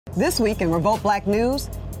This week in Revolt Black News,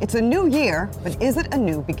 it's a new year, but is it a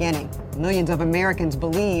new beginning? Millions of Americans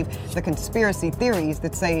believe the conspiracy theories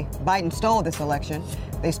that say Biden stole this election.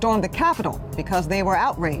 They stormed the Capitol because they were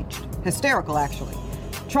outraged, hysterical actually.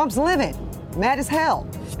 Trump's livid, mad as hell,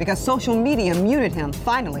 because social media muted him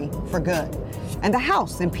finally for good. And the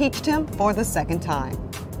House impeached him for the second time.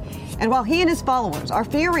 And while he and his followers are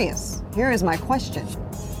furious, here is my question.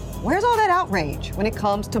 Where's all that outrage when it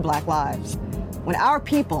comes to Black lives? When our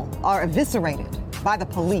people are eviscerated by the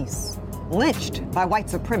police, lynched by white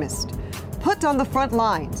supremacists, put on the front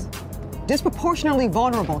lines, disproportionately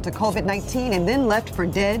vulnerable to COVID-19, and then left for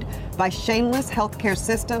dead by shameless healthcare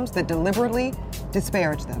systems that deliberately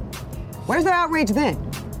disparage them. Where's their outrage then?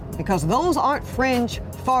 Because those aren't fringe,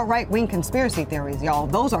 far right-wing conspiracy theories, y'all.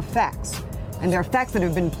 Those are facts. And they're facts that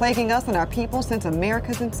have been plaguing us and our people since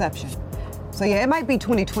America's inception. So yeah, it might be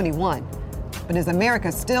 2021, but is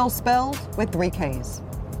America still spelled with 3 Ks?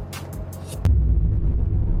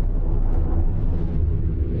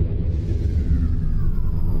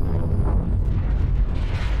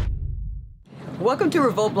 Welcome to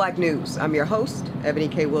Revolt Black News. I'm your host, Ebony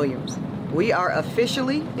K. Williams. We are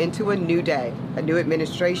officially into a new day, a new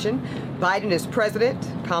administration. Biden is president,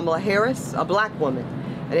 Kamala Harris, a Black woman,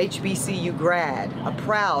 an HBCU grad, a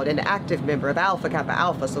proud and active member of Alpha Kappa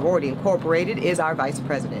Alpha Sorority Incorporated, is our vice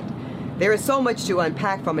president. There is so much to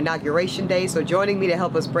unpack from Inauguration Day, so joining me to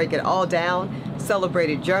help us break it all down,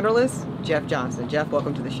 celebrated journalist Jeff Johnson. Jeff,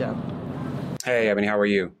 welcome to the show. Hey, Ebony, how are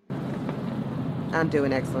you? I'm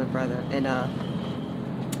doing excellent, brother. And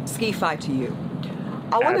ski fight to you.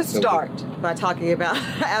 I want to start by talking about,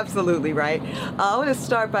 absolutely, right? I want to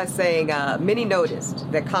start by saying many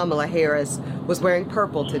noticed that Kamala Harris was wearing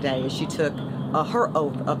purple today as she took her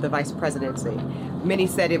oath of the vice presidency. Many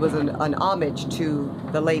said it was an homage to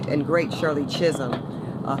the late and great Shirley Chisholm,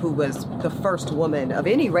 who was the first woman of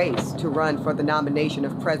any race to run for the nomination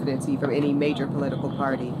of presidency from any major political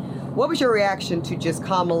party. What was your reaction to just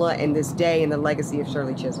Kamala and this day and the legacy of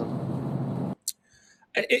Shirley Chisholm?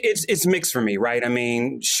 It's mixed for me, right? I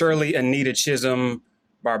mean, Shirley Anita Chisholm,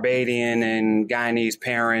 Barbadian and Guyanese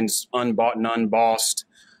parents, unbought and unbossed.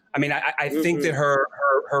 I mean, I think that her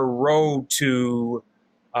road to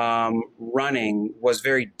running was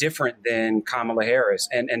very different than Kamala Harris.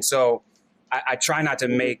 And so I try not to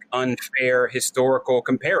make unfair historical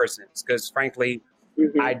comparisons because, frankly,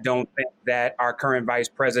 I don't think that our current vice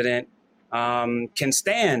president can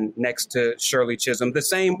stand next to Shirley Chisholm the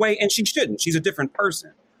same way, and she shouldn't. She's a different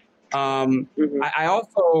person. I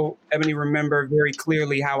also, Ebony, remember very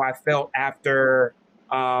clearly how I felt after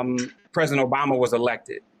President Obama was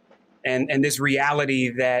elected, and this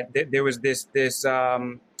reality that there was this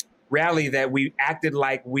reality that we acted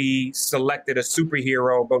like we selected a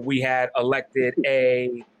superhero, but we had elected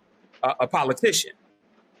a politician,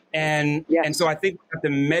 and so I think we have to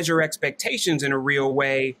measure expectations in a real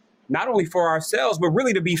way. Not only for ourselves, but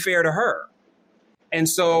really to be fair to her. And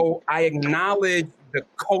so I acknowledge the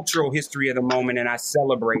cultural history of the moment and I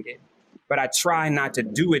celebrate it. But I try not to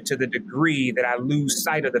do it to the degree that I lose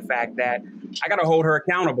sight of the fact that I got to hold her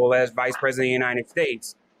accountable as vice president of the United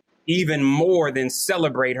States, even more than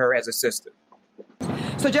celebrate her as a sister.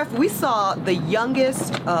 So, Jeff, we saw the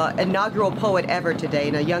youngest inaugural poet ever today,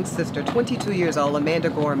 and a young sister, 22 years old,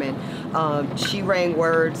 Amanda Gorman. She rang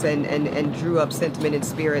words and drew up sentiment and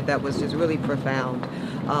spirit that was just really profound.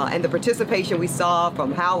 And the participation we saw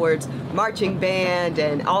from Howard's marching band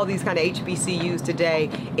and all these kind of HBCUs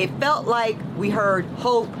today, it felt like we heard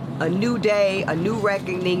hope, a new day, a new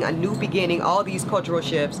reckoning, a new beginning, all these cultural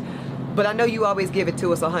shifts. But I know you always give it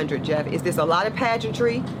to us 100, Jeff. Is this a lot of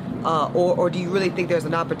pageantry? Or do you really think there's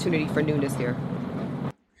an opportunity for newness here?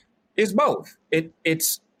 It's both.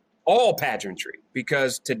 It's all pageantry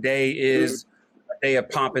because today is a day of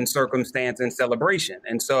pomp and circumstance and celebration.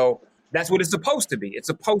 And so that's what it's supposed to be. It's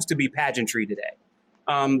supposed to be pageantry today.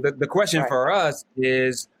 The question for us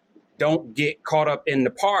is don't get caught up in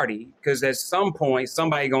the party because at some point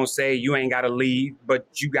somebody going to say you ain't got to leave, but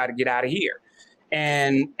you got to get out of here.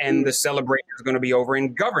 And the celebration is going to be over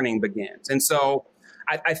and governing begins. And so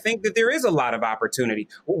I think that there is a lot of opportunity.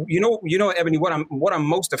 You know, Ebony, what I'm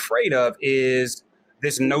most afraid of is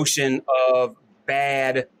this notion of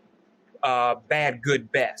bad,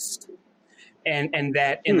 good, best. And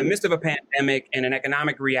that in the midst of a pandemic and an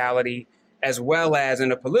economic reality, as well as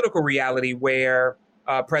in a political reality where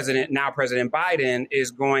President Biden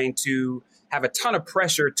is going to have a ton of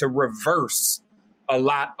pressure to reverse a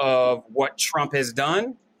lot of what Trump has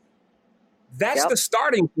done, that's the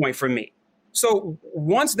starting point for me. So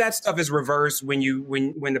once that stuff is reversed, when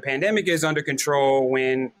the pandemic is under control,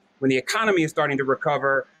 when the economy is starting to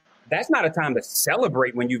recover, That's not a time to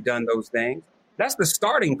celebrate when you've done those things. That's the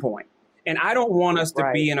starting point. And I don't want us to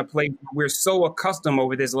be in a place where we're so accustomed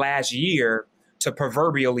over this last year to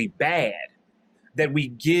proverbially bad that we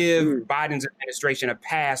give Biden's administration a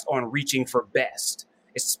pass on reaching for best,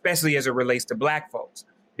 especially as it relates to Black folks,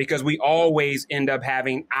 because we always end up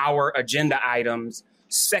having our agenda items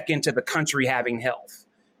second to the country having health.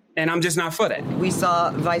 And I'm just not for that. We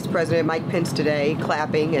saw Vice President Mike Pence today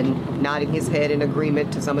clapping and nodding his head in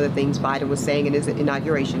agreement to some of the things Biden was saying in his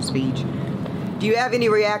inauguration speech. Do you have any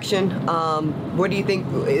reaction? What do you think?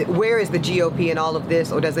 Where is the GOP in all of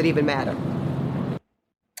this, or does it even matter?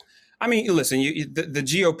 I mean, listen, the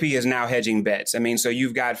GOP is now hedging bets. I mean, so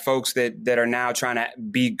you've got folks that are now trying to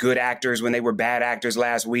be good actors when they were bad actors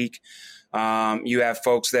last week. You have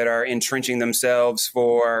folks that are entrenching themselves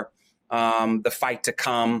for the fight to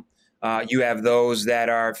come. You have those that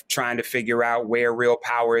are trying to figure out where real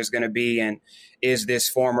power is going to be. And is this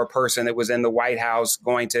former person that was in the White House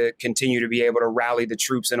going to continue to be able to rally the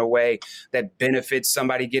troops in a way that benefits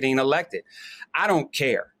somebody getting elected? I don't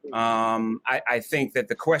care. I think that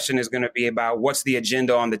the question is going to be about what's the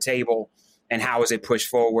agenda on the table and how is it pushed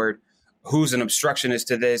forward? Who's an obstructionist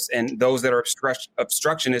to this? And those that are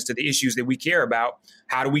obstructionists to the issues that we care about,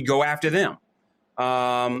 how do we go after them?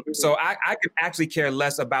 So I could actually care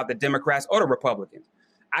less about the Democrats or the Republicans.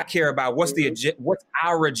 I care about what's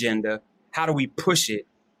our agenda, how do we push it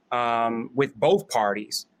with both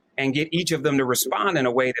parties and get each of them to respond in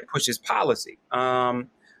a way that pushes policy.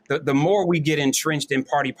 The more we get entrenched in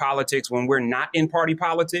party politics when we're not in party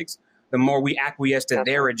politics, the more we acquiesce to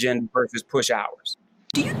their agenda versus push ours.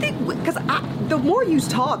 Do you think, because the more you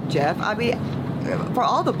talk, Jeff, I mean, for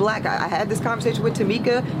all the Black, I had this conversation with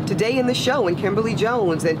Tamika today in the show and Kimberly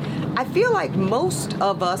Jones, and I feel like most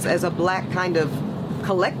of us as a Black kind of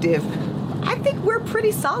collective, I think we're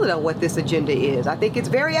pretty solid on what this agenda is. I think it's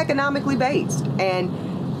very economically based.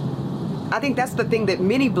 And I think that's the thing that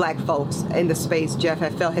many Black folks in the space, Jeff,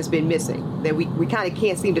 have felt has been missing, that we kind of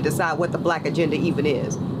can't seem to decide what the Black agenda even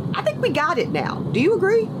is. I think we got it now. Do you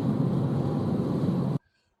agree?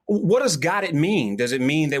 What does got it mean? Does it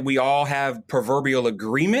mean that we all have proverbial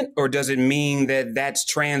agreement, or does it mean that that's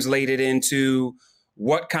translated into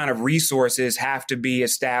what kind of resources have to be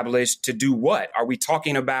established to do what? Are we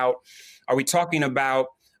talking about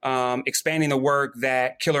expanding the work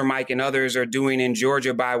that Killer Mike and others are doing in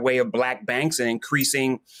Georgia by way of Black banks and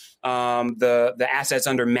increasing the assets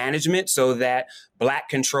under management so that Black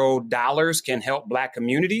controlled dollars can help Black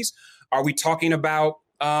communities? Are we talking about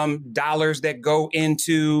dollars that go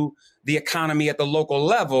into the economy at the local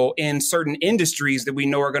level in certain industries that we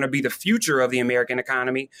know are going to be the future of the American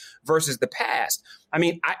economy versus the past? I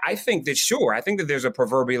mean, I think that, sure, I think that there's a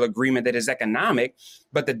proverbial agreement that is economic,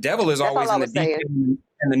 but the devil is always in the detail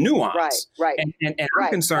and the nuance. Right. And I'm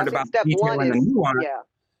concerned about the detail and the nuance. Yeah.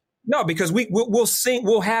 No, because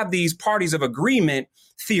we'll have these parties of agreement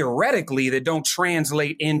theoretically that don't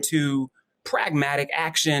translate into pragmatic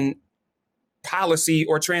action, policy,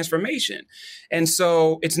 or transformation. And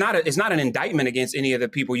so it's not an indictment against any of the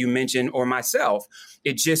people you mentioned or myself.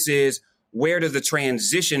 It just is, where does the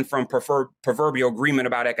transition from proverbial agreement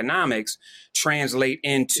about economics translate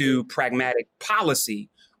into pragmatic policy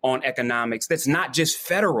on economics that's not just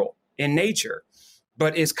federal in nature,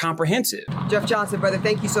 but is comprehensive? Jeff Johnson, brother,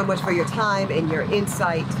 thank you so much for your time and your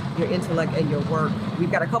insight, your intellect, and your work.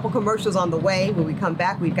 We've got a couple commercials on the way. When we come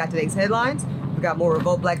back, we've got today's headlines. We've got more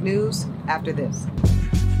Revolt Black News after this.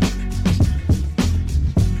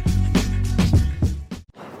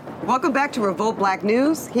 Welcome back to Revolt Black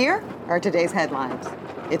News. Here are today's headlines.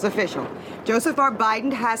 It's official. Joseph R.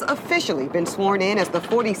 Biden has officially been sworn in as the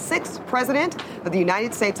 46th president of the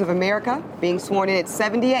United States of America. Being sworn in at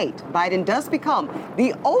 78, Biden does become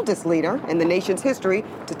the oldest leader in the nation's history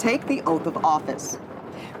to take the oath of office.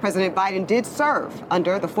 President Biden did serve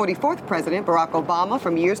under the 44th president, Barack Obama,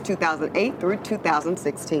 from years 2008 through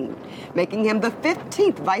 2016, making him the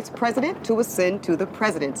 15th vice president to ascend to the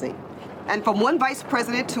presidency. And from one vice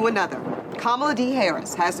president to another, Kamala D.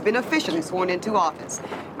 Harris has been officially sworn into office,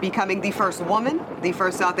 becoming the first woman, the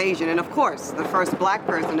first South Asian, and of course, the first Black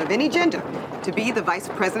person of any gender to be the vice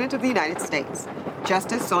president of the United States.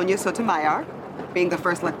 Justice Sonia Sotomayor, being the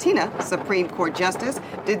first Latina Supreme Court justice,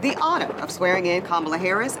 did the honor of swearing in Kamala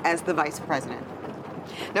Harris as the vice president.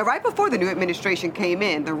 Now, right before the new administration came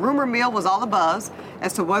in, the rumor mill was all abuzz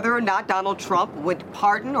as to whether or not Donald Trump would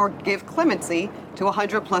pardon or give clemency to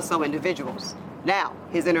 100 plus so individuals. Now,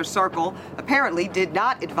 his inner circle apparently did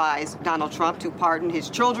not advise Donald Trump to pardon his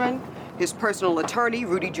children, his personal attorney,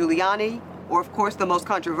 Rudy Giuliani, or, of course, the most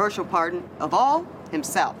controversial pardon of all,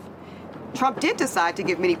 himself. Trump did decide to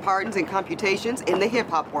give many pardons and computations in the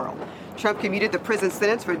hip-hop world. Trump commuted the prison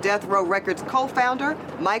sentence for Death Row Records co-founder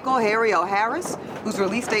Michael Harry O. Harris, whose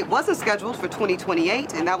release date wasn't scheduled for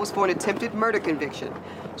 2028, and that was for an attempted murder conviction.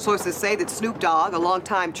 Sources say that Snoop Dogg, a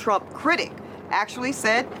longtime Trump critic, actually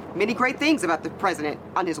said many great things about the president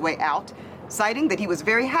on his way out, citing that he was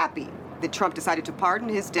very happy that Trump decided to pardon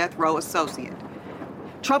his death row associate.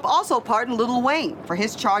 Trump also pardoned Lil Wayne for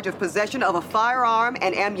his charge of possession of a firearm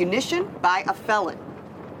and ammunition by a felon.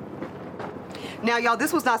 Now, y'all,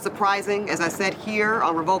 this was not surprising. As I said here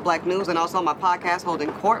on Revolt Black News and also on my podcast,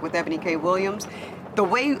 Holding Court with Ebony K. Williams, the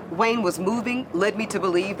way Wayne was moving led me to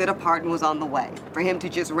believe that a pardon was on the way. For him to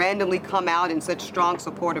just randomly come out in such strong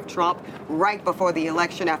support of Trump right before the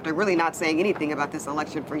election after really not saying anything about this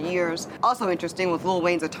election for years. Also interesting with Lil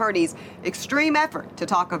Wayne's attorney's extreme effort to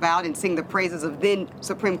talk about and sing the praises of then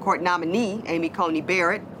Supreme Court nominee Amy Coney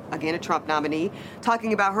Barrett, again a Trump nominee,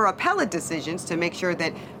 talking about her appellate decisions to make sure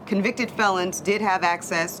that convicted felons did have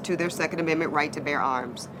access to their Second Amendment right to bear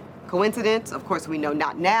arms. Coincidence? Of course, we know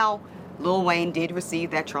not now. Lil Wayne did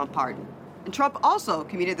receive that Trump pardon. And Trump also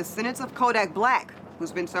commuted the sentence of Kodak Black,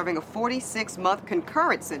 who's been serving a 46-month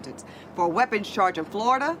concurrent sentence for a weapons charge in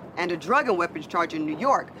Florida and a drug and weapons charge in New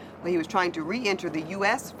York, when he was trying to re-enter the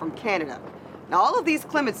U.S. from Canada. Now, all of these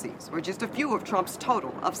clemencies were just a few of Trump's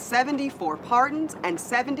total of 74 pardons and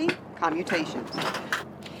 70 commutations.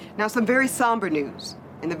 Now, some very somber news.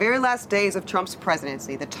 In the very last days of Trump's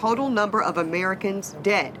presidency, the total number of Americans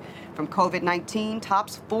dead from COVID-19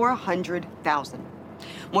 tops 400,000.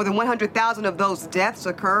 More than 100,000 of those deaths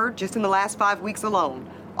occurred just in the last 5 weeks alone,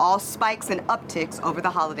 all spikes and upticks over the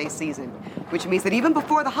holiday season, which means that even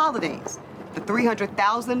before the holidays, the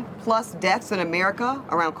 300,000 plus deaths in America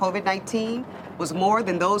around COVID-19 was more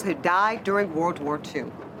than those who died during World War II.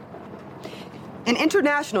 In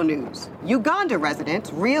international news, Uganda resident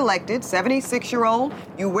re-elected 76-year-old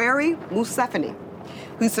Yoweri Museveni,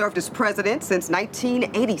 who served as president since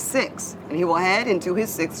 1986, and he will head into his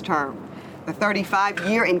sixth term. The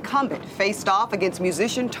 35-year incumbent faced off against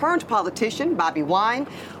musician-turned-politician Bobi Wine,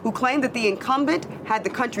 who claimed that the incumbent had the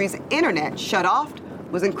country's internet shut off,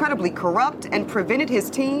 was incredibly corrupt, and prevented his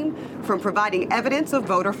team from providing evidence of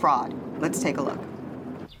voter fraud. Let's take a look.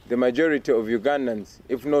 The majority of Ugandans,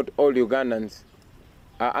 if not all Ugandans,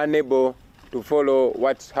 are unable to follow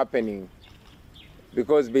what's happening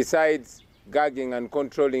because besides gagging and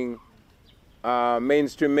controlling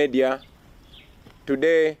mainstream media,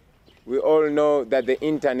 today we all know that the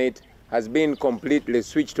internet has been completely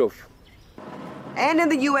switched off. And in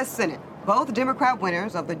the U.S. Senate, both Democrat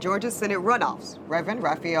winners of the Georgia Senate runoffs, Reverend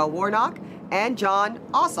Raphael Warnock and Jon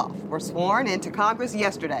Ossoff, were sworn into Congress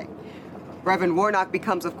yesterday. Reverend Warnock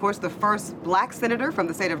becomes, of course, the first black senator from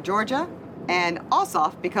the state of Georgia, and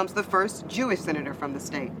Ossoff becomes the first Jewish senator from the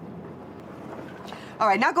state. All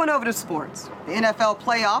right, now going over to sports. The NFL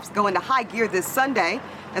playoffs go into high gear this Sunday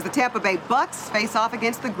as the Tampa Bay Bucks face off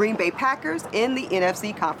against the Green Bay Packers in the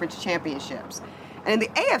NFC Conference Championships. And in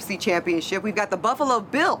the AFC Championship, we've got the Buffalo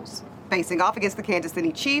Bills facing off against the Kansas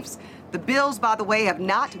City Chiefs. The Bills, by the way, have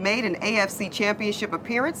not made an AFC Championship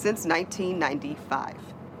appearance since 1995.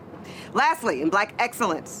 Lastly, in Black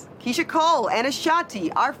Excellence, Keisha Cole and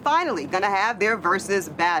Ashanti are finally going to have their versus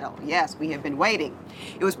battle. Yes, we have been waiting.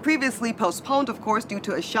 It was previously postponed, of course, due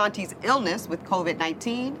to Ashanti's illness with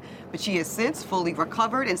COVID-19, but she has since fully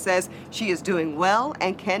recovered and says she is doing well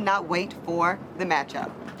and cannot wait for the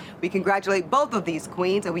matchup. We congratulate both of these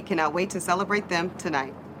queens, and we cannot wait to celebrate them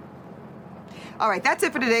tonight. All right, that's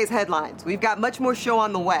it for today's headlines. We've got much more show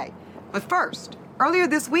on the way. But first, earlier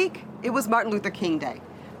this week, it was Martin Luther King Day.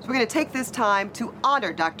 So we're going to take this time to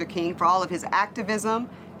honor Dr. King for all of his activism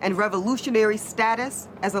and revolutionary status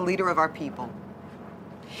as a leader of our people.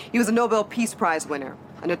 He was a Nobel Peace Prize winner,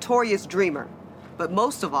 a notorious dreamer, but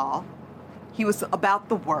most of all, he was about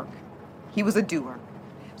the work. He was a doer.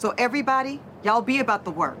 So everybody, y'all be about the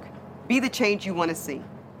work. Be the change you want to see.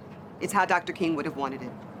 It's how Dr. King would have wanted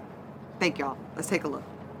it. Thank y'all. Let's take a look.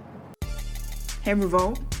 Hey,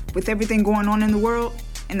 Revolt, with everything going on in the world,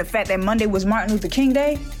 and the fact that Monday was Martin Luther King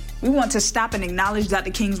Day, we want to stop and acknowledge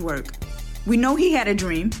Dr. King's work. We know he had a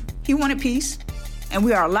dream, he wanted peace, and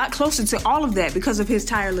we are a lot closer to all of that because of his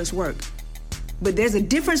tireless work. But there's a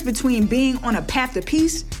difference between being on a path to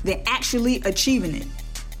peace than actually achieving it.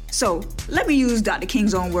 So let me use Dr.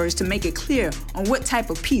 King's own words to make it clear on what type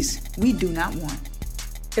of peace we do not want.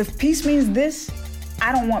 If peace means this,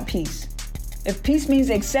 I don't want peace. If peace means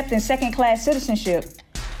accepting second-class citizenship,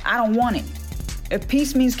 I don't want it. If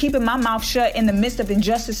peace means keeping my mouth shut in the midst of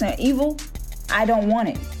injustice and evil, I don't want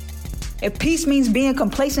it. If peace means being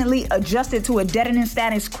complacently adjusted to a deadening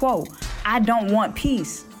status quo, I don't want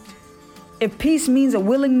peace. If peace means a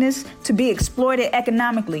willingness to be exploited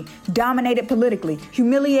economically, dominated politically,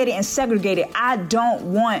 humiliated and segregated, I don't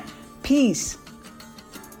want peace.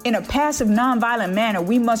 In a passive, nonviolent manner,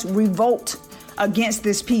 we must revolt against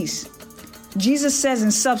this peace. Jesus says in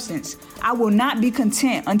substance, I will not be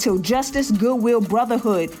content until justice, goodwill,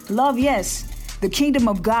 brotherhood, love, yes, the kingdom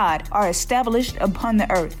of God are established upon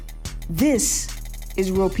the earth. This is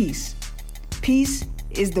real peace. Peace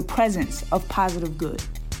is the presence of positive good.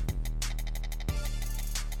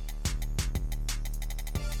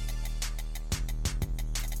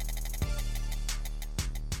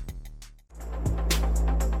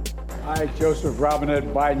 I, Joseph Robinette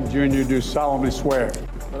Biden Jr., do solemnly swear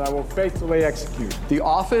that I will faithfully execute the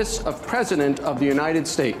office of President of the United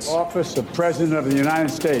States. Office of President of the United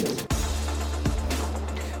States.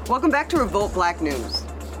 Welcome back to Revolt Black News.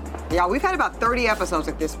 Y'all, we've had about 30 episodes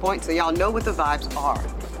at this point, so y'all know what the vibes are.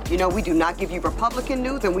 You know, we do not give you Republican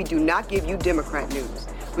news and we do not give you Democrat news.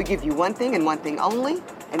 We give you one thing and one thing only,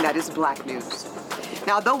 and that is Black news.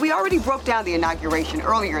 Now, though we already broke down the inauguration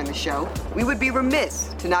earlier in the show, we would be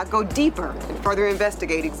remiss to not go deeper and further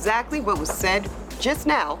investigate exactly what was said just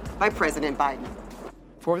now by President Biden.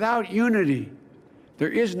 For without unity, there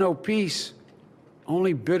is no peace,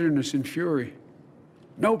 only bitterness and fury.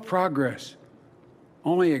 No progress,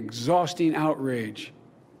 only exhausting outrage.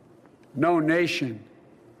 No nation,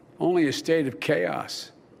 only a state of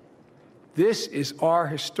chaos. This is our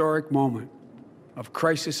historic moment of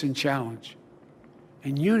crisis and challenge.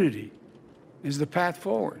 And unity is the path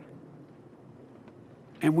forward.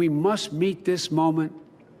 And we must meet this moment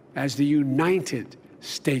as the United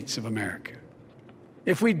States of America.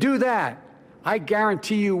 If we do that, I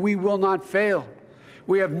guarantee you we will not fail.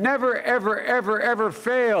 We have never, ever, ever, ever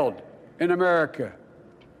failed in America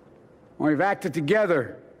when we've acted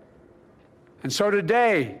together. And so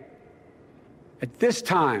today, at this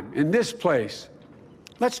time, in this place,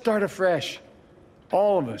 let's start afresh,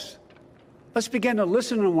 all of us. Let's begin to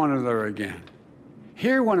listen to one another again,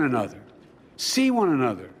 hear one another, see one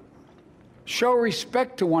another, show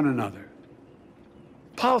respect to one another.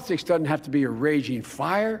 Politics doesn't have to be a raging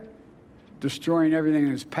fire, destroying everything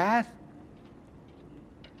in its path.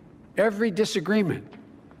 Every disagreement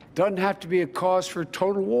doesn't have to be a cause for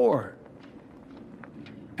total war.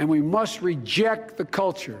 And we must reject the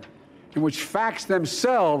culture in which facts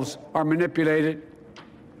themselves are manipulated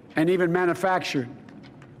and even manufactured.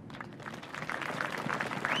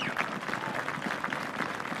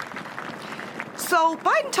 So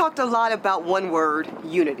Biden talked a lot about one word,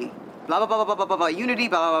 unity. Blah, blah, blah, blah, blah, blah, blah, unity,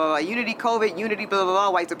 blah, blah, blah, blah, unity, COVID, unity, blah, blah, blah,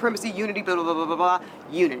 white supremacy, unity, blah, blah, blah, blah, blah,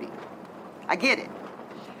 unity. I get it.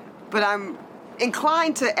 But I'm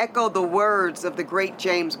inclined to echo the words of the great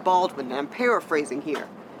James Baldwin, and I'm paraphrasing here.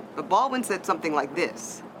 But Baldwin said something like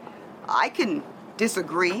this: I can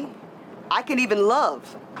disagree, I can even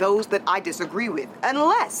love those that I disagree with,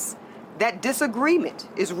 unless that disagreement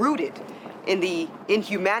is rooted in the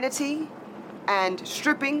inhumanity and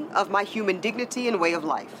stripping of my human dignity and way of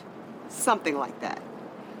life. Something like that.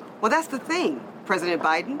 Well, that's the thing, President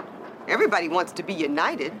Biden. Everybody wants to be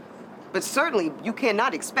united, but certainly you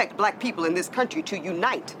cannot expect black people in this country to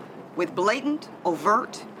unite with blatant,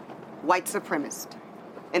 overt, white supremacists.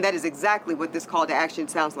 And that is exactly what this call to action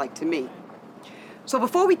sounds like to me. So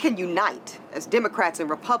before we can unite as Democrats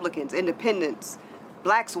and Republicans, independents,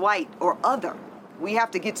 blacks, white, or other, we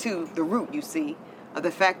have to get to the root, you see, of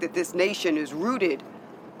the fact that this nation is rooted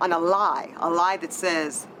on a lie that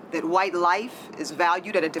says that white life is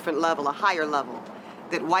valued at a different level, a higher level,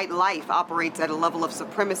 that white life operates at a level of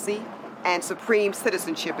supremacy and supreme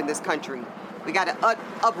citizenship in this country. We got to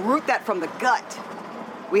uproot that from the gut.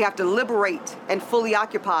 We have to liberate and fully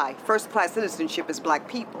occupy first-class citizenship as black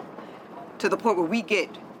people to the point where we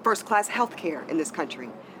get first-class health care in this country,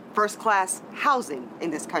 first-class housing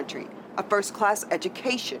in this country, a first-class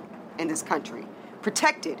education in this country,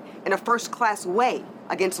 protected in a first-class way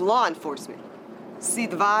against law enforcement. See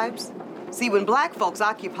the vibes? See, when black folks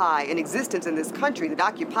occupy an existence in this country that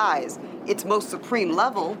occupies its most supreme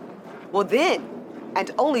level, well then,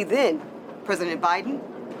 and only then, President Biden,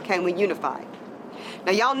 can we unify.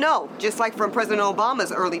 Now y'all know, just like from President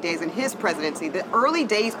Obama's early days in his presidency, the early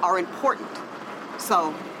days are important.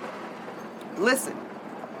 So, listen,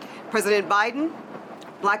 President Biden,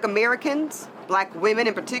 black Americans, black women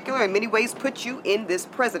in particular, in many ways put you in this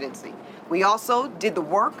presidency. We also did the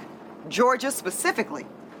work. Georgia specifically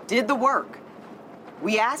did the work.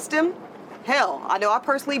 We asked him, hell, I know I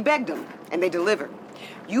personally begged them, and they delivered.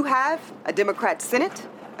 You have a Democrat Senate,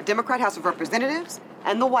 a Democrat House of Representatives,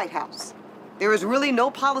 and the White House. There is really no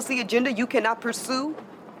policy agenda you cannot pursue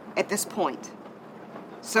at this point.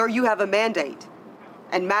 Sir, you have a mandate,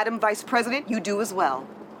 And Madam Vice President, you do as well.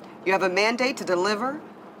 You have a mandate to deliver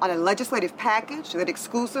on a legislative package that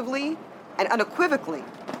exclusively and unequivocally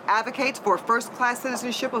advocates for first-class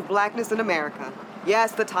citizenship of blackness in America.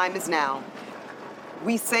 Yes, the time is now.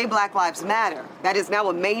 We say Black Lives Matter. That is now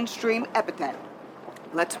a mainstream epithet.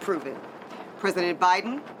 Let's prove it. President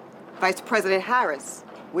Biden, Vice President Harris,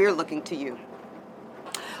 we're looking to you.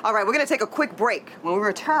 All right, we're going to take a quick break. When we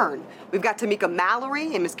return, we've got Tamika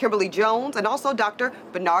Mallory and Ms. Kimberly Jones and also Dr.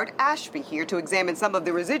 Bernard Ashby here to examine some of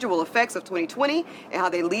the residual effects of 2020 and how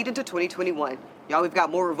they lead into 2021. Y'all, we've got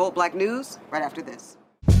more Revolt Black news right after this.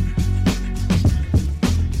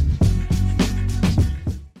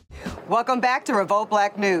 Welcome back to Revolt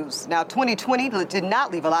Black News. Now, 2020 did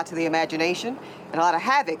not leave a lot to the imagination, and a lot of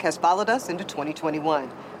havoc has followed us into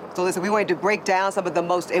 2021. So listen, we wanted to break down some of the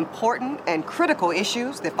most important and critical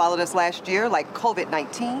issues that followed us last year, like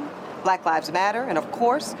COVID-19, Black Lives Matter, and of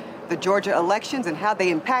course, the Georgia elections and how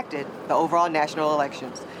they impacted the overall national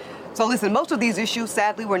elections. So listen, most of these issues,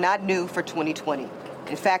 sadly, were not new for 2020.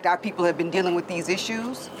 In fact, our people have been dealing with these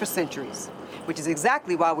issues for centuries, which is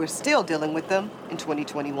exactly why we're still dealing with them in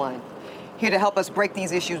 2021. Here to help us break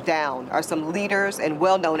these issues down are some leaders and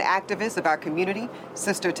well-known activists of our community,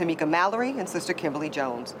 Sister Tamika Mallory and Sister Kimberly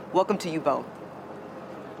Jones. Welcome to you both.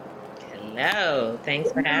 Hello.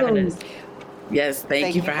 Thanks for having us. Yes,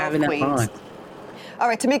 thank you for having us on. All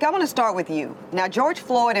right, Tamika, I want to start with you. Now, George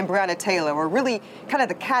Floyd and Breonna Taylor were really kind of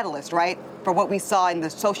the catalyst, right, for what we saw in the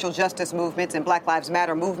social justice movements and Black Lives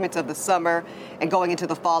Matter movements of the summer and going into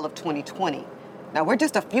the fall of 2020. Now, we're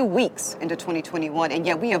just a few weeks into 2021, and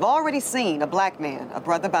yet we have already seen a black man, a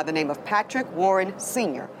brother by the name of Patrick Warren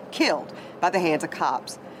Sr., killed by the hands of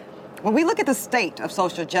cops. When we look at the state of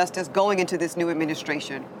social justice going into this new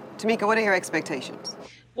administration, Tamika, what are your expectations?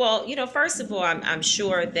 Well, first of all, I'm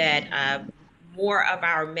sure that more of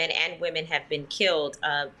our men and women have been killed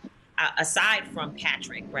aside from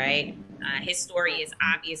Patrick, right? His story is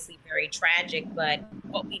obviously very tragic, but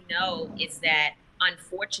what we know is that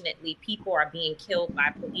unfortunately, people are being killed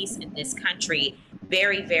by police in this country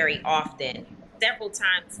very, very often, several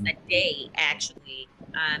times a day, actually.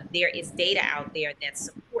 There is data out there that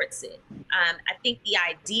supports it. I think the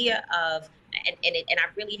idea of, and I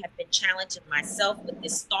really have been challenging myself with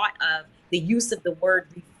this thought of the use of the word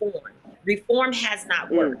reform. Reform has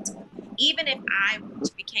not worked. Even if I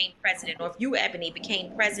became president, or if you, Ebony,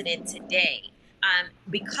 became president today,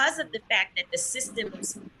 because of the fact that the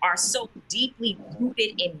systems are so deeply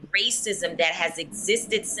rooted in racism that has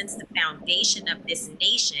existed since the foundation of this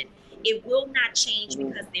nation, it will not change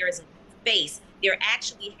because there is a space. There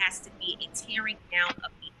actually has to be a tearing down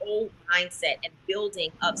of the old mindset and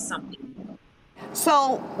building of something.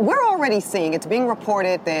 So we're already seeing, it's being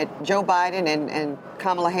reported that Joe Biden and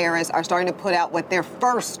Kamala Harris are starting to put out what their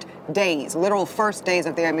first days, literal first days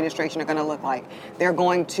of their administration are going to look like. They're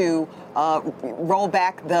going to roll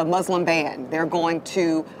back the Muslim ban. They're going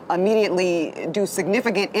to immediately do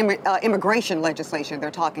significant immigration legislation.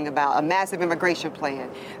 They're talking about a massive immigration plan.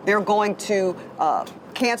 They're going to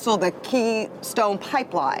cancel the Keystone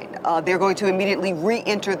Pipeline. They're going to immediately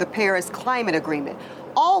re-enter the Paris Climate Agreement.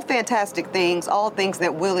 All fantastic things, all things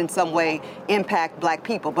that will in some way impact black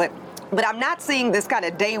people. But I'm not seeing this kind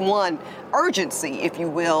of day one urgency, if you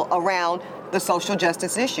will, around the social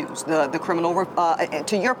justice issues, the criminal,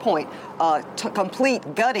 to your point,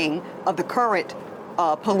 complete gutting of the current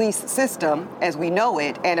police system as we know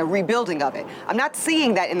it and a rebuilding of it. I'm not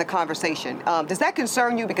seeing that in the conversation. Does that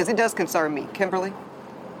concern you? Because it does concern me. Kimberly?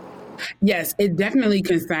 Yes, it definitely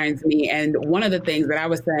concerns me. And one of the things that I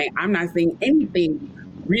was saying, I'm not seeing anything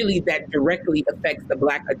really that directly affects the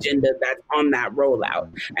Black agenda that's on that rollout.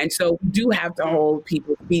 And so we do have to hold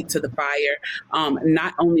people's feet to the fire,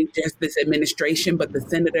 not only just this administration, but the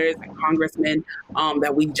senators and congressmen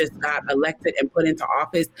that we just got elected and put into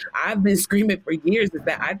office. I've been screaming for years is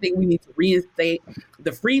that I think we need to reinstate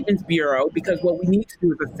the Freedmen's Bureau, because what we need to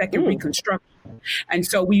do is a second Reconstruction. And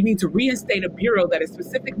so we need to reinstate a bureau that is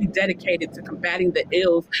specifically dedicated to combating the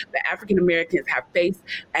ills that African Americans have faced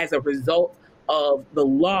as a result of the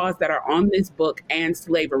laws that are on this book and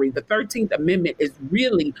slavery. The 13th Amendment is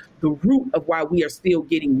really the root of why we are still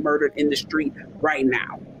getting murdered in the street right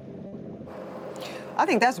now. I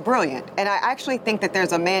think that's brilliant. And I actually think that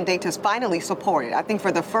there's a mandate to finally support it. I think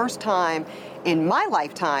for the first time in my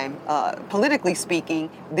lifetime, politically speaking,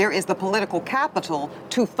 there is the political capital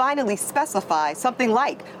to finally specify something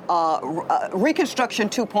like Reconstruction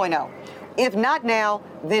 2.0. If not now,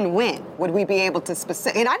 then when would we be able to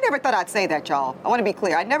and I never thought I'd say that, y'all. I want to be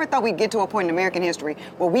clear. I never thought we'd get to a point in American history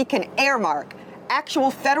where we can earmark actual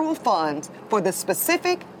federal funds for the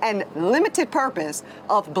specific and limited purpose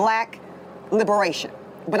of Black liberation.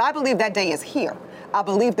 But I believe that day is here. I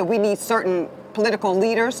believe that we need certain political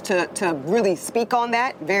leaders to really speak on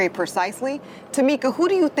that very precisely. Tamika, who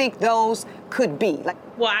do you think those could be?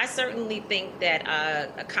 Well, I certainly think that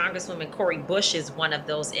Congresswoman Cori Bush is one of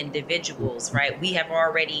those individuals, right? We have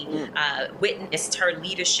already witnessed her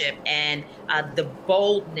leadership and the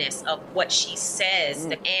boldness of what she says,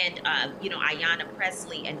 and Ayanna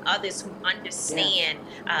Pressley and others who understand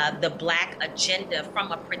the Black agenda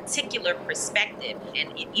from a particular perspective.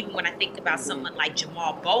 And even when I think about someone like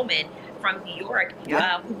Jamal Bowman from New York,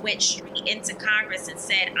 who went straight into Congress and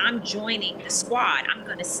said, I'm joining the squad. I'm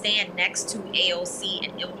going to stand next to AOC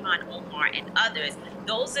and Ilhan Omar and others.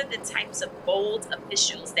 Those are the types of bold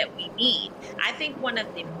officials that we need. I think one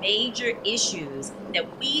of the major issues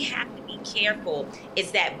that we have to be careful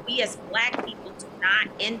is that we as Black people do not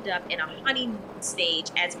end up in a honeymoon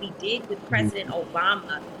stage as we did with President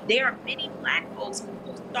Obama. There are many Black folks who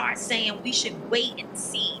will start saying we should wait and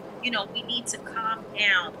see. We need to calm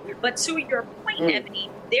down. But to your point,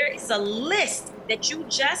 Ebony, there is a list that you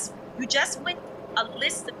just went through, a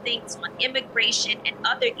list of things on immigration and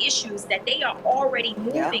other issues that they are already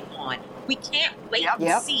moving on. We can't wait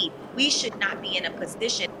to see. We should not be in a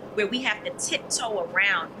position where we have to tiptoe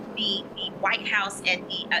around the White House and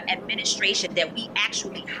the administration that we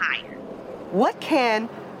actually hired. What can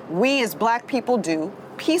we as Black people do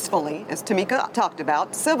peacefully, as Tamika talked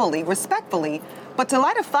about, civilly, respectfully, but to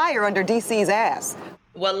light a fire under DC's ass?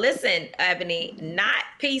 Well, listen, Ebony, not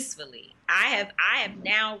peacefully. I have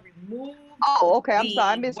now removed I'm sorry,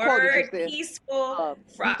 I misquoted word peaceful.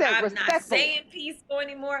 I'm not saying peaceful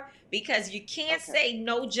anymore because you can't say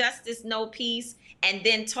no justice, no peace, and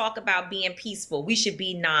then talk about being peaceful. We should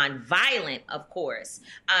be nonviolent, of course.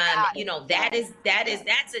 That's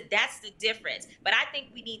the difference. But I think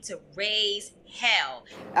we need to raise hell.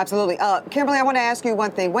 Absolutely. Kimberly, I want to ask you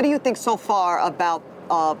one thing. What do you think so far about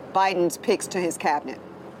Biden's picks to his cabinet?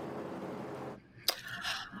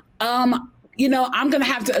 I'm going to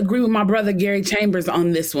have to agree with my brother Gary Chambers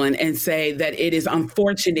on this one and say that it is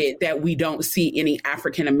unfortunate that we don't see any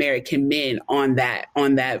African American men on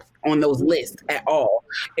those lists at all.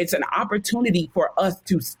 It's an opportunity for us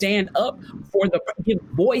to stand up give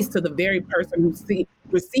voice to the very person who's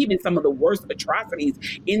receiving some of the worst atrocities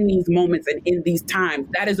in these moments and in these times.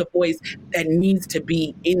 That is a voice that needs to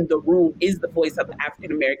be in the room, is the voice of the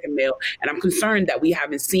African American male. And I'm concerned that we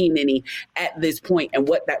haven't seen any at this point and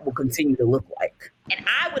what that will continue to look like. And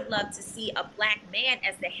I would love to see a Black man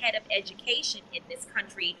as the head of education in this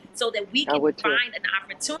country so that we can find an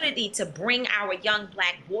opportunity to bring our young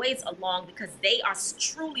Black boys along because they are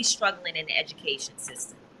truly struggling in the education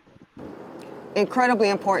system. Incredibly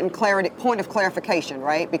important point of clarification,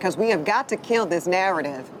 right? Because we have got to kill this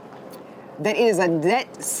narrative that it is a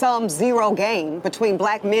net sum zero game between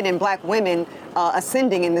Black men and Black women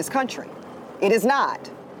ascending in this country. It is not.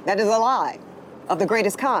 That is a lie of the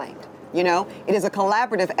greatest kind. It is a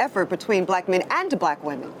collaborative effort between Black men and Black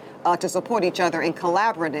women to support each other in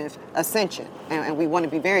collaborative ascension. And we want to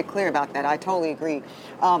be very clear about that. I totally agree.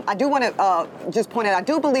 I do want to just point out, I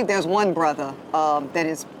do believe there's one brother that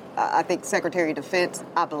is, I think, Secretary of Defense,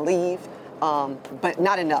 I believe, but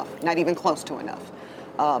not enough, not even close to enough.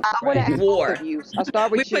 I want to ask both of you. I'll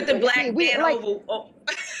start with you. We put the Black man over.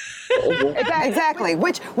 Exactly.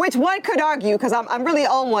 Which one could argue, because I'm really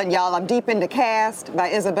on one, y'all. I'm deep into Caste by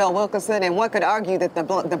Isabel Wilkerson, and one could argue that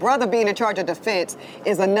the brother being in charge of defense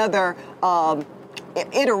is another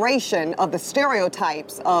iteration of the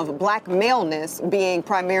stereotypes of Black maleness being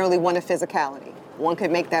primarily one of physicality. One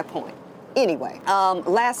could make that point. Anyway,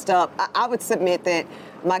 last up, I would submit that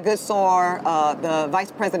my good soar, the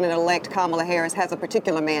Vice President-elect Kamala Harris, has a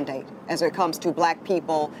particular mandate as it comes to Black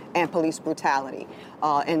people and police brutality,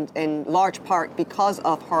 in large part because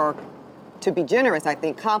of her, to be generous, I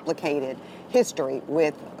think, complicated history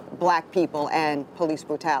with Black people and police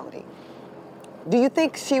brutality. Do you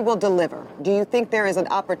think she will deliver? Do you think there is an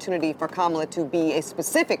opportunity for Kamala to be a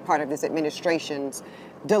specific part of this administration's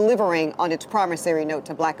delivering on its promissory note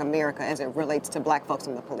to Black America as it relates to Black folks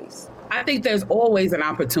in the police? I think there's always an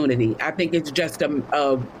opportunity. I think it's just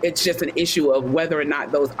an issue of whether or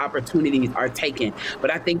not those opportunities are taken.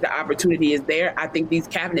 But I think the opportunity is there. I think these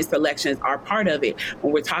cabinet selections are part of it.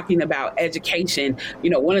 When we're talking about education,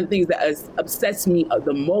 one of the things that upsets me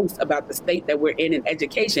the most about the state that we're in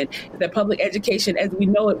education is that public education, as we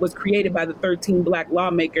know it, was created by the 13 Black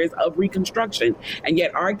lawmakers of Reconstruction. And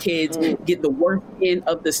yet our kids get the worst end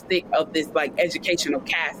of the stick of this like educational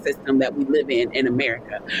caste system that we live in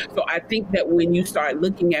America. So I think that when you start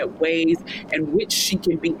looking at ways in which she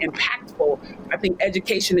can be impactful, I think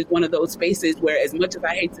education is one of those spaces where, as much as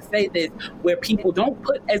I hate to say this, where people don't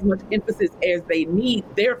put as much emphasis as they need,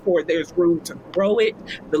 therefore there's room to grow it,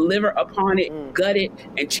 deliver upon it, gut it,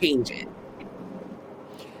 and change it.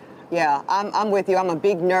 Yeah, I'm with you. I'm a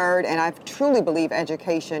big nerd, and I truly believe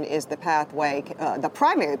education is the pathway, the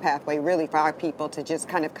primary pathway, really, for our people to just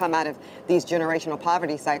kind of come out of these generational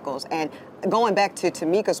poverty cycles. And going back to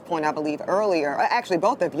Tamika's point, I believe earlier, actually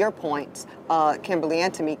both of your points, Kimberly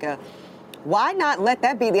and Tamika, why not let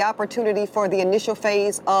that be the opportunity for the initial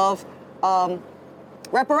phase of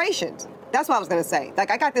reparations? That's what I was going to say. Like,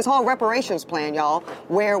 I got this whole reparations plan, y'all,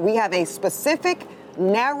 where we have a specific,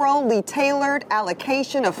 narrowly tailored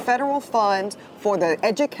allocation of federal funds for the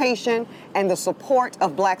education and the support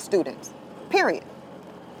of Black students. Period.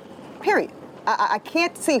 Period. I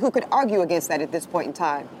can't see who could argue against that at this point in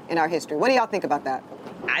time in our history. What do y'all think about that?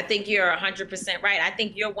 I think you're 100% right. I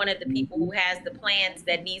think you're one of the people who has the plans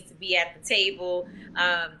that needs to be at the table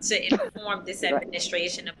to inform this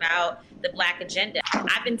administration about the Black agenda.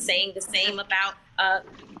 I've been saying the same about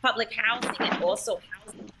public housing and also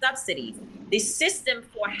housing subsidies. The system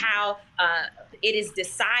for how it is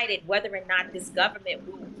decided whether or not this government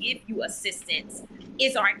will give you assistance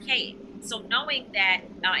is archaic. So knowing that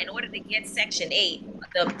in order to get Section 8,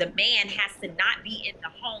 the man has to not be in the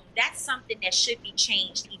home, that's something that should be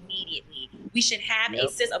changed immediately. We should have a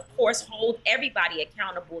system, of course, hold everybody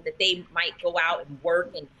accountable that they might go out and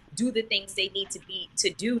work and do the things they need to be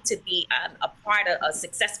a part of a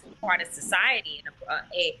successful part of society and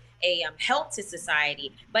a help to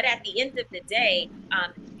society. But at the end of the day,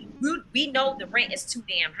 we know the rent is too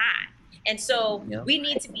damn high. And so we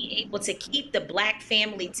need to be able to keep the Black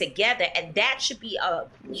family together. And that should be a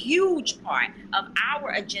huge part of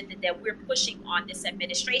our agenda that we're pushing on this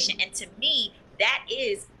administration. And to me, that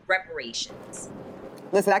is reparations.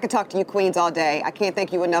 Listen, I could talk to you Queens all day. I can't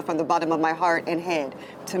thank you enough from the bottom of my heart and head.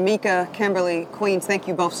 Tamika, Kimberly, Queens, thank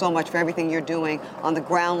you both so much for everything you're doing on the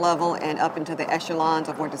ground level and up into the echelons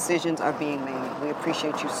of where decisions are being made. We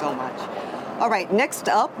appreciate you so much. All right, next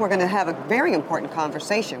up, we're going to have a very important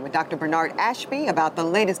conversation with Dr. Bernard Ashby about the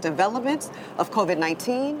latest developments of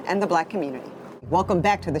COVID-19 and the Black community. Welcome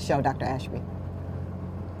back to the show, Dr. Ashby.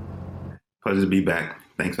 Pleasure to be back.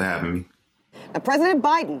 Thanks for having me. Now, President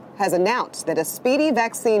Biden has announced that a speedy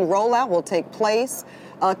vaccine rollout will take place.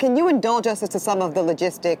 Can you indulge us as to some of the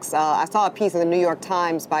logistics? I saw a piece in the New York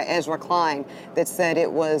Times by Ezra Klein that said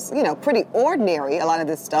it was, pretty ordinary, a lot of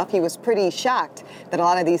this stuff. He was pretty shocked that a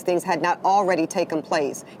lot of these things had not already taken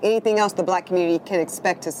place. Anything else the Black community can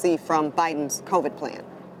expect to see from Biden's COVID plan?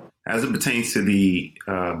 As it pertains to the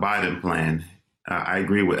Biden plan, I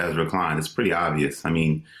agree with Ezra Klein. It's pretty obvious. I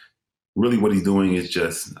mean, really what he's doing is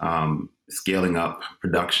just scaling up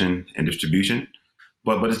production and distribution.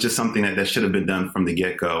 But it's just something that should have been done from the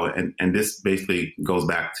get-go. And this basically goes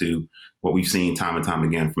back to what we've seen time and time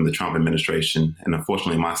again from the Trump administration. And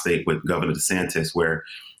unfortunately, my state with Governor DeSantis, where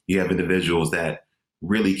you have individuals that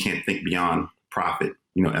really can't think beyond profit.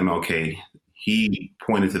 MLK, he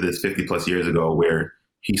pointed to this 50 plus years ago where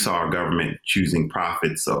he saw our government choosing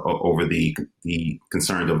profits over the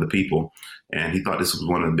concerns of the people. And he thought this was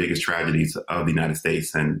one of the biggest tragedies of the United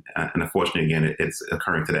States. And unfortunately, again, it's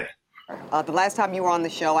occurring today. The last time you were on the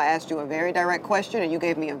show, I asked you a very direct question and you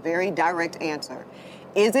gave me a very direct answer.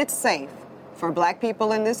 Is it safe for Black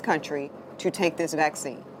people in this country to take this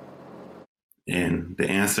vaccine? And the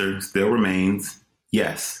answer still remains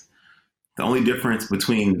yes. The only difference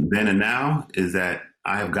between then and now is that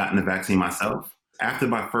I have gotten the vaccine myself. After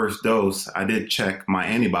my first dose, I did check my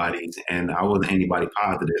antibodies and I wasn't antibody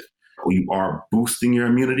positive. You are boosting your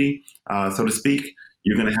immunity, so to speak.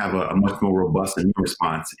 You're going to have a much more robust immune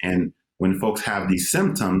response. And when folks have these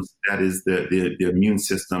symptoms, that is the immune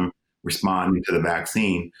system responding to the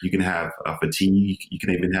vaccine. You can have fatigue, you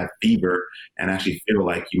can even have fever, and actually feel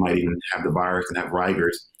like you might even have the virus and have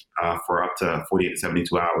rigors for up to 48 to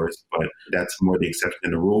 72 hours. But that's more the exception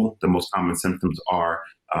than the rule. The most common symptoms are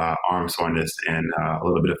arm soreness and a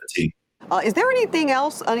little bit of fatigue. Is there anything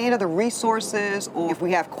else, any other resources, or if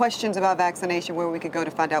we have questions about vaccination, where we could go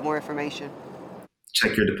to find out more information?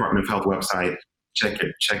 Check your Department of Health website. Check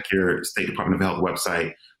your State Department of Health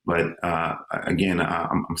website. But again,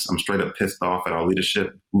 I'm straight up pissed off at our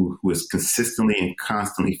leadership who has consistently and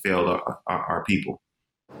constantly failed our people.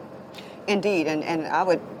 Indeed. And I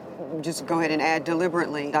would just go ahead and add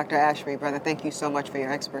deliberately. Dr. Ashby, brother, thank you so much for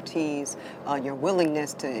your expertise, your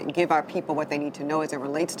willingness to give our people what they need to know as it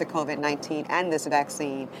relates to COVID-19 and this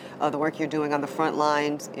vaccine. The work you're doing on the front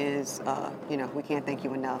lines is, we can't thank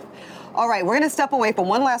you enough. All right, we're going to step away for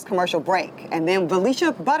one last commercial break, and then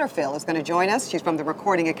Felicia Butterfield is going to join us. She's from the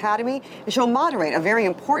Recording Academy, and she'll moderate a very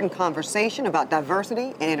important conversation about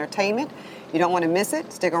diversity and entertainment. You don't want to miss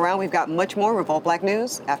it. Stick around. We've got much more Revolt Black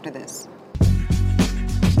News after this.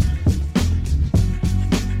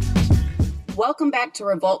 Welcome back to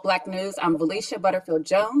Revolt Black News. I'm Felicia Butterfield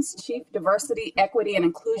Jones, Chief Diversity, Equity, and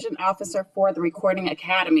Inclusion Officer for the Recording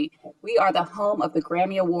Academy. We are the home of the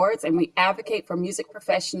Grammy Awards, and we advocate for music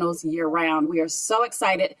professionals year-round. We are so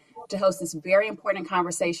excited to host this very important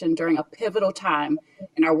conversation during a pivotal time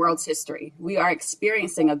in our world's history. We are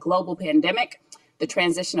experiencing a global pandemic, the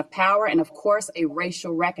transition of power, and of course, a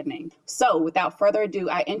racial reckoning. So without further ado,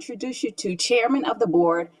 I introduce you to Chairman of the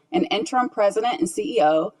Board and Interim President and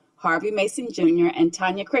CEO, Harvey Mason Jr., and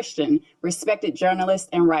Tanya Christian, respected journalist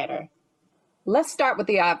and writer. Let's start with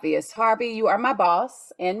the obvious. Harvey, you are my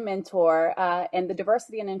boss and mentor, and the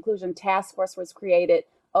Diversity and Inclusion Task Force was created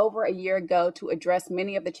over a year ago to address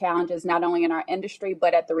many of the challenges, not only in our industry,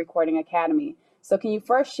 but at the Recording Academy. So can you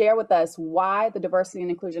first share with us why the Diversity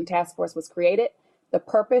and Inclusion Task Force was created, the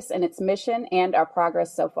purpose and its mission, and our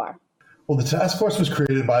progress so far? Well, the task force was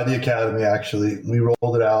created by the Academy, actually. We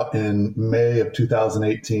rolled it out in May of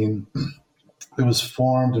 2018. It was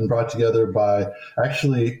formed and brought together by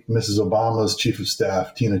actually Mrs. Obama's chief of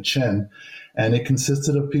staff, Tina Chin, and it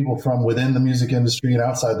consisted of people from within the music industry and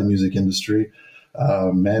outside the music industry,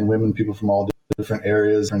 men, women, people from all different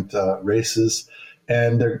areas, different races.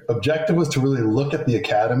 And their objective was to really look at the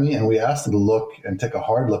Academy, and we asked them to look and take a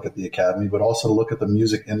hard look at the Academy, but also to look at the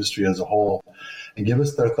music industry as a whole and give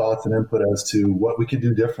us their thoughts and input as to what we could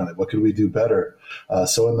do differently, what could we do better.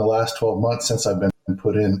 So in the last 12 months since I've been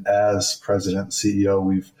put in as president and CEO,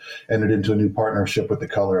 we've entered into a new partnership with the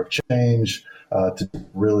Color of Change to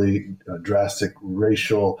really drastic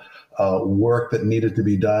racial work that needed to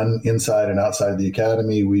be done inside and outside the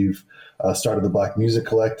Academy. We've started the Black Music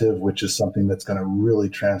Collective, which is something that's going to really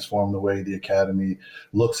transform the way the Academy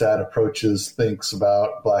looks at, approaches, thinks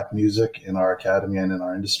about Black music in our Academy and in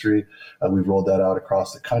our industry. We've rolled that out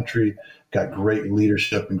across the country, got great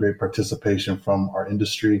leadership and great participation from our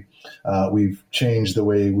industry. We've changed the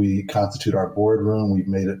way we constitute our boardroom. We've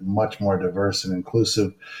made it much more diverse and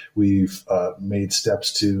inclusive. We've made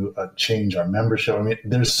steps to change our membership. I mean,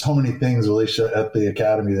 there's so many things, Alicia, at the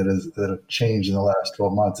Academy that have changed in the last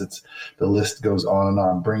 12 months. The list goes on and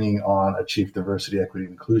on. Bringing on a Chief Diversity, Equity,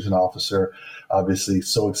 and Inclusion Officer, obviously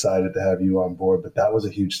so excited to have you on board, but that was a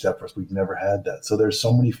huge step for us. We've never had that. So there's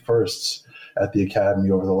so many firsts at the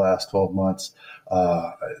Academy over the last 12 months.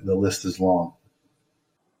 The list is long.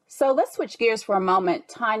 So let's switch gears for a moment.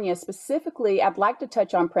 Tanya, specifically, I'd like to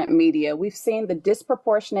touch on print media. We've seen the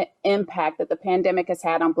disproportionate impact that the pandemic has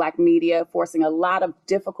had on Black media, forcing a lot of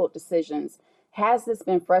difficult decisions. Has this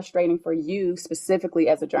been frustrating for you specifically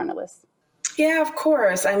as a journalist? Yeah, of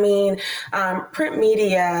course. I mean, print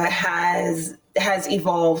media has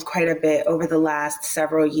evolved quite a bit over the last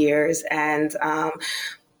several years, and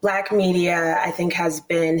Black media, I think, has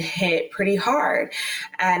been hit pretty hard.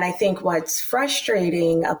 And I think what's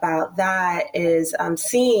frustrating about that is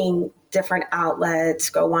seeing different outlets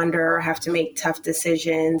go under or have to make tough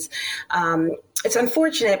decisions. It's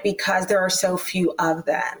unfortunate because there are so few of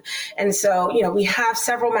them. And so, we have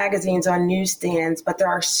several magazines on newsstands, but there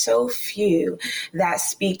are so few that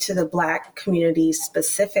speak to the Black community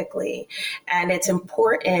specifically. And it's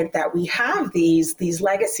important that we have these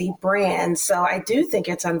legacy brands. So I do think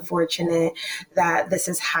it's unfortunate that this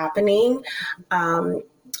is happening.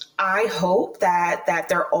 I hope that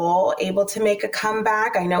they're all able to make a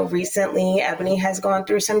comeback. I know recently Ebony has gone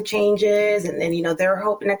through some changes, and then, they're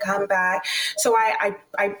hoping to come back. So I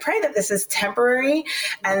pray that this is temporary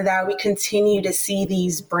and that we continue to see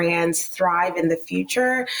these brands thrive in the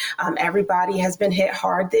future. Everybody has been hit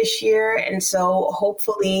hard this year, and so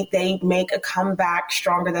hopefully they make a comeback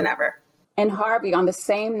stronger than ever. And Harvey, on the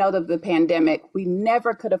same note of the pandemic, we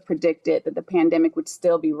never could have predicted that the pandemic would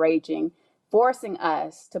still be raging, forcing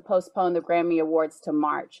us to postpone the Grammy Awards to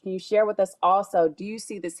March. Can you share with us also, do you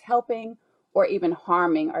see this helping or even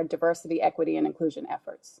harming our diversity, equity, and inclusion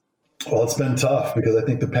efforts? Well, it's been tough because I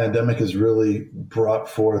think the pandemic has really brought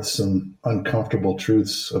forth some uncomfortable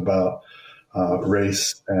truths about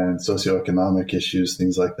race and socioeconomic issues,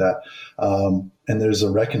 things like that. And there's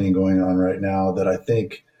a reckoning going on right now that I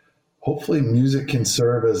think hopefully music can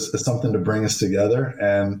serve as something to bring us together.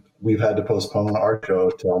 And we've had to postpone our show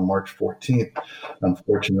till March 14th,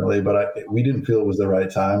 unfortunately, but we didn't feel it was the right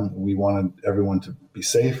time. We wanted everyone to be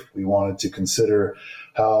safe. We wanted to consider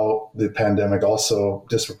how the pandemic also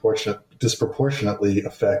disproportionately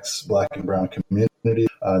affects Black and Brown community,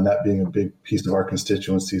 and that being a big piece of our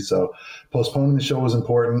constituency. So postponing the show was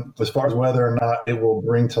important. As far as whether or not it will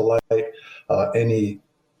bring to light any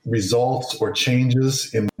results or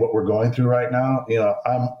changes in what we're going through right now,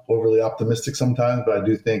 I'm overly optimistic sometimes, but I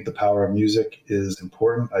do think the power of music is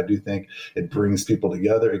important. I do think it brings people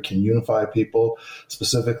together. It can unify people,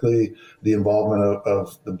 specifically the involvement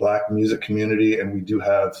of the Black music community. And we do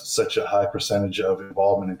have such a high percentage of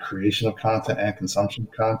involvement in creation of content and consumption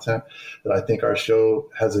of content that I think our show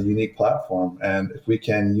has a unique platform. And if we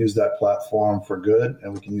can use that platform for good,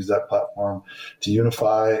 and we can use that platform to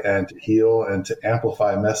unify and to heal and to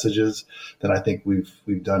amplify messages, then I think we've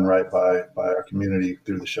done right by our community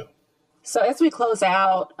through the show. So as we close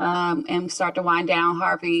out and start to wind down,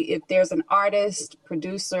 Harvey, if there's an artist,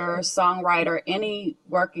 producer, songwriter, any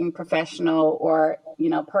working professional or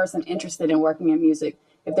person interested in working in music,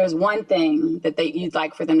 if there's one thing that you'd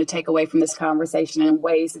like for them to take away from this conversation and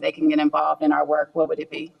ways that they can get involved in our work, what would it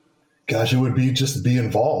be? Gosh, it would be just be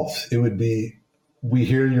involved. It would be, we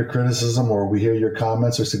hear your criticism or we hear your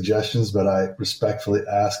comments or suggestions, but I respectfully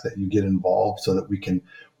ask that you get involved so that we can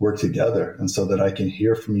work together and so that I can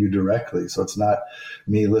hear from you directly. So it's not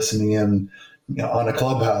me listening in on a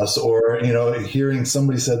Clubhouse or, hearing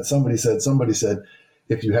somebody said.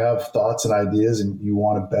 If you have thoughts and ideas and you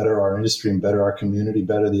want to better our industry and better our community,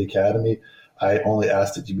 better the Academy, I only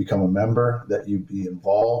ask that you become a member, that you be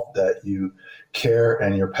involved, that you care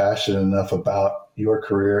and you're passionate enough about your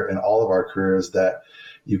career and all of our careers that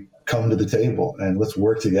you come to the table and let's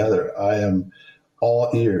work together. I am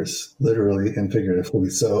all ears, literally and figuratively.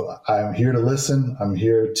 So I'm here to listen. I'm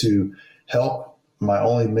here to help. My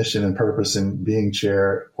only mission and purpose in being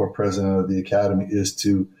chair or president of the Academy is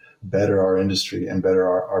to better our industry and better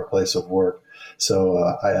our place of work. So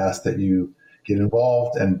I ask that you get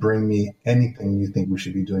involved and bring me anything you think we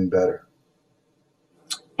should be doing better.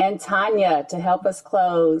 And Tanya, to help us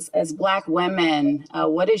close, as Black women,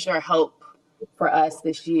 what is your hope for us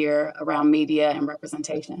this year around media and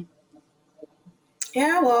representation?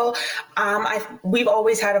 Yeah, well, we've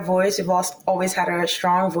always had a voice. We've always had a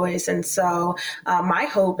strong voice. And so my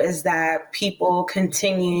hope is that people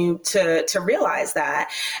continue to realize that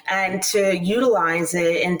and to utilize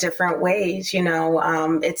it in different ways.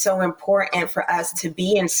 It's so important for us to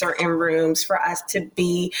be in certain rooms, for us to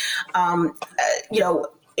be,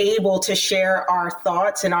 able to share our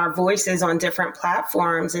thoughts and our voices on different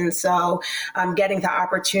platforms. And so getting the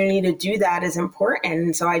opportunity to do that is important.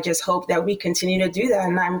 And so I just hope that we continue to do that.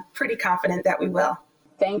 And I'm pretty confident that we will.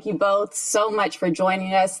 Thank you both so much for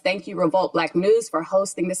joining us. Thank you, Revolt Black News, for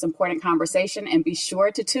hosting this important conversation. And be sure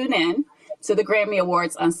to tune in to the Grammy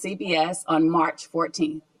Awards on CBS on March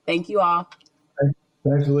 14th. Thank you all.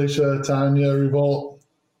 Thanks, Alicia, Tanya, Revolt.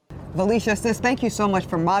 Valicia, sis, thank you so much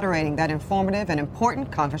for moderating that informative and important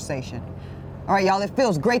conversation. All right, y'all, it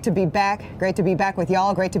feels great to be back. Great to be back with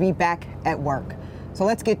y'all. Great to be back at work. So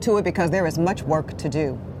let's get to it because there is much work to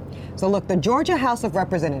do. So look, the Georgia House of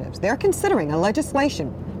Representatives, they're considering a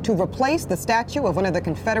legislation to replace the statue of one of the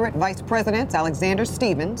Confederate vice presidents, Alexander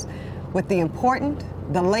Stephens, with the important,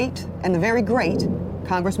 the late, and the very great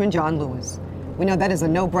Congressman John Lewis. We know that is a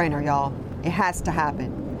no-brainer, y'all. It has to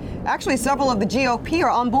happen. Actually, several of the GOP are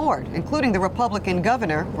on board, including the Republican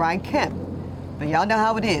governor, Brian Kemp. But y'all know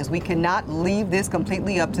how it is. We cannot leave this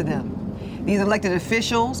completely up to them. These elected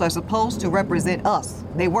officials are supposed to represent us.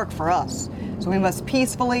 They work for us. So we must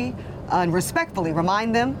peacefully and respectfully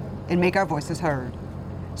remind them and make our voices heard.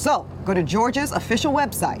 So go to Georgia's official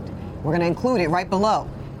website. We're going to include it right below.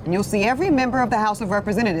 And you'll see every member of the House of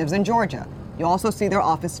Representatives in Georgia. You'll also see their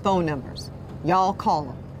office phone numbers. Y'all call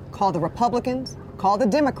them. Call the Republicans. Call the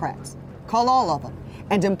Democrats, call all of them,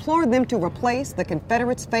 and implore them to replace the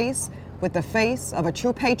Confederate's face with the face of a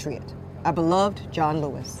true patriot, our beloved John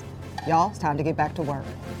Lewis. Y'all, it's time to get back to work.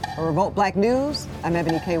 For Revolt Black News, I'm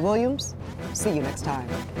Ebony K. Williams. See you next time.